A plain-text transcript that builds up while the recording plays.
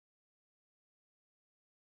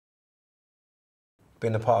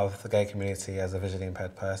Being a part of the gay community as a visually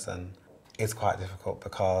impaired person is quite difficult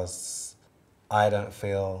because I don't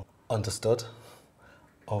feel understood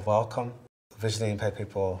or welcome. Visually impaired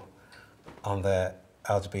people on the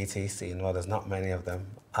LGBT scene, well, there's not many of them.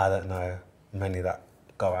 I don't know many that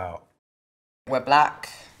go out. We're black,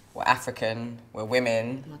 we're African, we're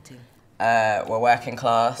women, we're working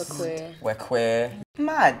class, we're queer.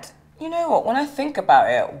 Mad. You know what, when I think about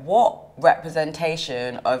it, what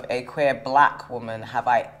representation of a queer black woman have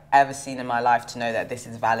I ever seen in my life to know that this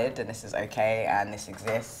is valid and this is okay and this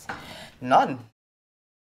exists? None.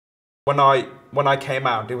 When I came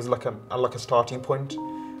out, it was like a starting point.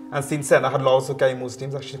 And since then, I had loads of gay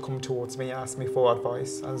Muslims actually come towards me, ask me for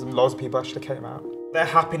advice, and loads of people actually came out. Their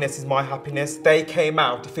happiness is my happiness. They came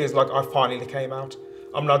out, it feels like I finally came out.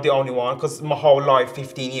 I'm not the only one, because my whole life,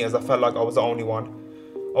 15 years, I felt like I was the only one.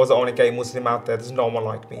 I was the only gay Muslim out there, there's no one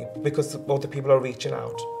like me. Because other people are reaching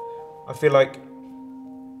out. I feel like,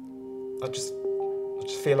 I just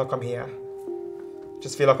feel like I'm here. I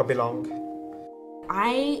just feel like I belong.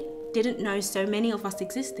 I didn't know so many of us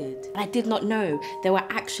existed. I did not know there were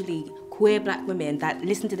actually queer black women that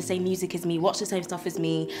listened to the same music as me, watched the same stuff as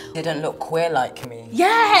me. Didn't look queer like me.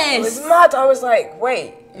 Yes! It was mad. I was like,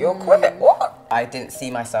 wait, you're queer? What? I didn't see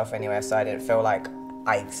myself anywhere, so I didn't feel like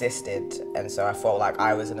I existed. And so I felt like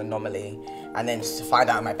I was an anomaly. And then just to find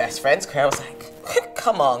out my best friend's queer, I was like,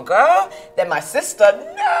 come on, girl. Then my sister,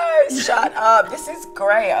 no, shut up. This is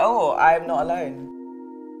great. Oh, I'm not alone.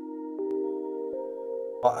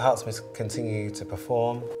 What helps me to continue to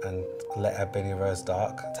perform and let a Billy Rose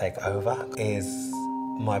Dark take over is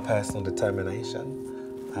my personal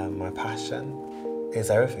determination and my passion is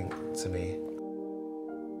everything to me.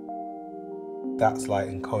 That's like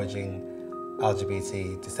encouraging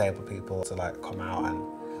LGBT disabled people to like come out and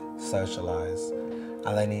socialise,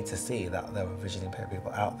 and they need to see that there are visually impaired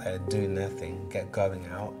people out there doing their thing, going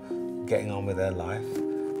out, getting on with their life,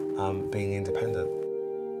 being independent.